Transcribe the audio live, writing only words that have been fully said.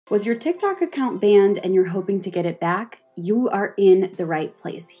Was your TikTok account banned and you're hoping to get it back? You are in the right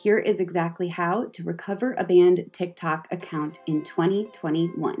place. Here is exactly how to recover a banned TikTok account in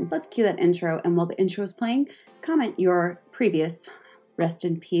 2021. Let's cue that intro, and while the intro is playing, comment your previous rest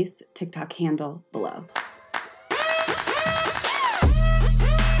in peace TikTok handle below.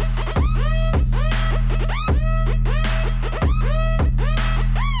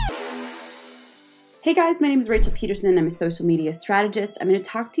 Hey guys, my name is Rachel Pedersen. I'm a social media strategist. I'm going to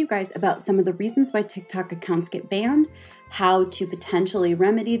talk to you guys about some of the reasons why TikTok accounts get banned, how to potentially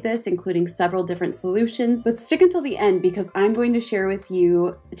remedy this, including several different solutions. But stick until the end because I'm going to share with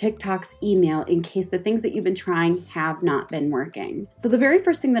you TikTok's email in case the things that you've been trying have not been working. So the very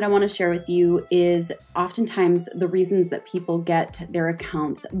first thing that I want to share with you is oftentimes the reasons that people get their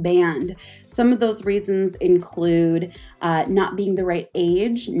accounts banned. Some of those reasons include not being the right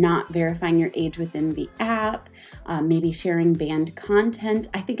age, not verifying your age within the app, maybe sharing banned content.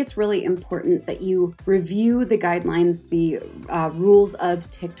 I think it's really important that you review the guidelines, the rules of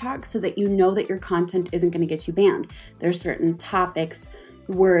TikTok, so that you know that your content isn't going to get you banned. There's certain topics,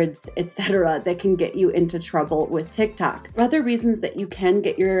 words, etc. that can get you into trouble with TikTok. Other reasons that you can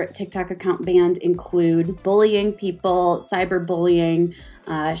get your TikTok account banned include bullying people, cyberbullying,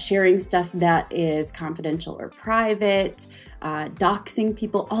 sharing stuff that is confidential or private, doxing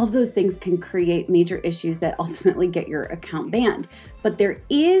people. All of those things can create major issues that ultimately get your account banned. But there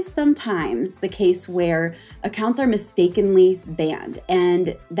is sometimes the case where accounts are mistakenly banned,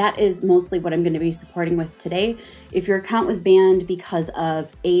 and that is mostly what I'm going to be supporting with today. If your account was banned because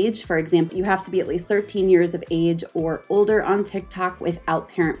of age, for example, you have to be at least 13 years of age or older on TikTok without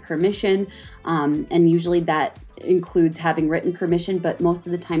parent permission, and usually that includes having written permission, but most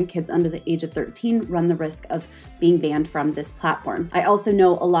of the time kids under the age of 13 run the risk of being banned from this platform. I also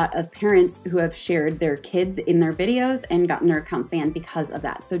know a lot of parents who have shared their kids in their videos and gotten their accounts banned because of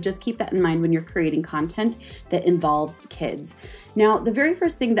that. So just keep that in mind when you're creating content that involves kids. Now, the very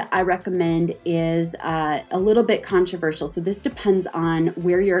first thing that I recommend is a little bit controversial. So this depends on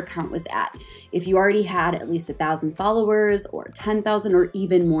where your account was at. If you already had at least 1,000 followers or 10,000 or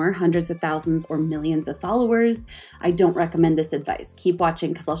even more, hundreds of thousands or millions of followers, I don't recommend this advice. Keep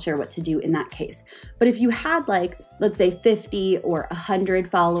watching because I'll share what to do in that case. But if you had let's say 50 or 100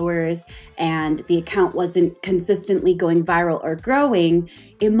 followers and the account wasn't consistently going viral or growing,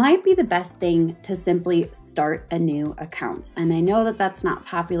 it might be the best thing to simply start a new account. And I know that that's not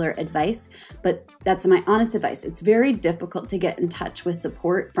popular advice, but that's my honest advice. It's very difficult to get in touch with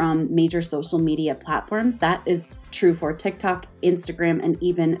support from major social media platforms. That is true for TikTok, Instagram, and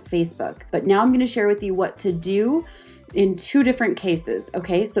even Facebook. But now I'm going to share with you what to do in two different cases.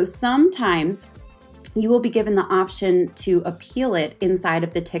 Okay, so sometimes you will be given the option to appeal it inside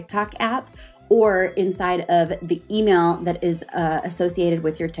of the TikTok app or inside of the email that is associated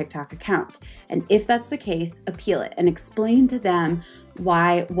with your TikTok account. And if that's the case, appeal it and explain to them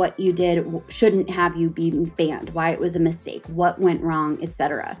why what you did shouldn't have you be banned, why it was a mistake, what went wrong,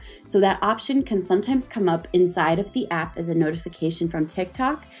 etc. So that option can sometimes come up inside of the app as a notification from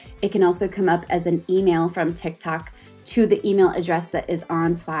TikTok. It can also come up as an email from TikTok to the email address that is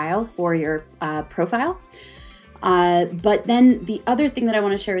on file for your profile. But then the other thing that I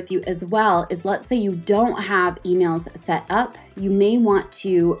want to share with you as well is, let's say you don't have emails set up. You may want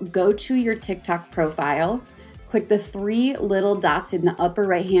to go to your TikTok profile, click the three little dots in the upper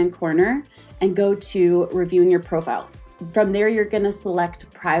right-hand corner, and go to reviewing your profile. From there, you're going to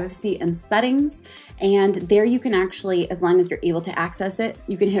select privacy and settings, and there you can actually, as long as you're able to access it,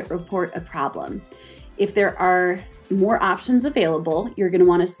 you can hit report a problem. If there are more options available, you're going to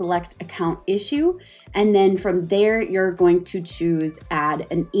want to select account issue, and then from there you're going to choose add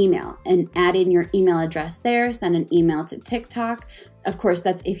an email and add in your email address there, send an email to TikTok. Of course,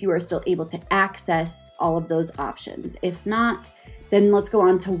 that's if you are still able to access all of those options. If not, then let's go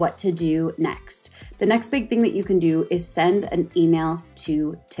on to what to do next. The next big thing that you can do is send an email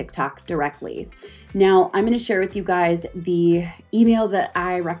to TikTok directly. Now, I'm going to share with you guys the email that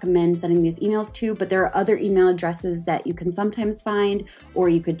I recommend sending these emails to, but there are other email addresses that you can sometimes find, or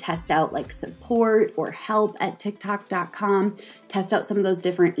you could test out like support or help@tiktok.com, test out some of those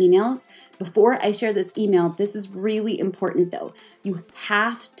different emails. Before I share this email, this is really important though. You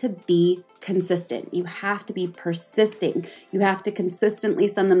have to be consistent. You have to be persisting. You have to consistently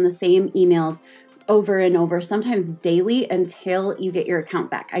send them the same emails over and over, sometimes daily, until you get your account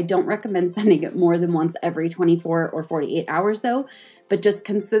back. I don't recommend sending it more than once every 24 or 48 hours though, but just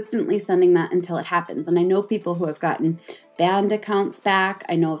consistently sending that until it happens. And I know people who have gotten banned accounts back.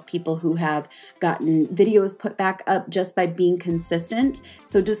 I know of people who have gotten videos put back up just by being consistent.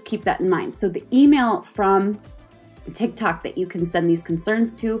 So just keep that in mind. So the email from TikTok that you can send these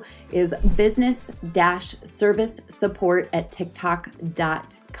concerns to is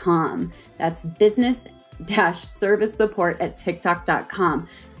business-servicesupport@tiktok.com. That's business-servicesupport@tiktok.com.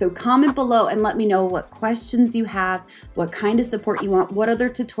 So comment below and let me know what questions you have, what kind of support you want, what other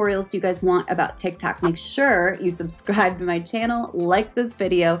tutorials do you guys want about TikTok. Make sure you subscribe to my channel, like this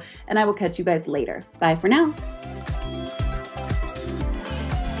video, and I will catch you guys later. Bye for now.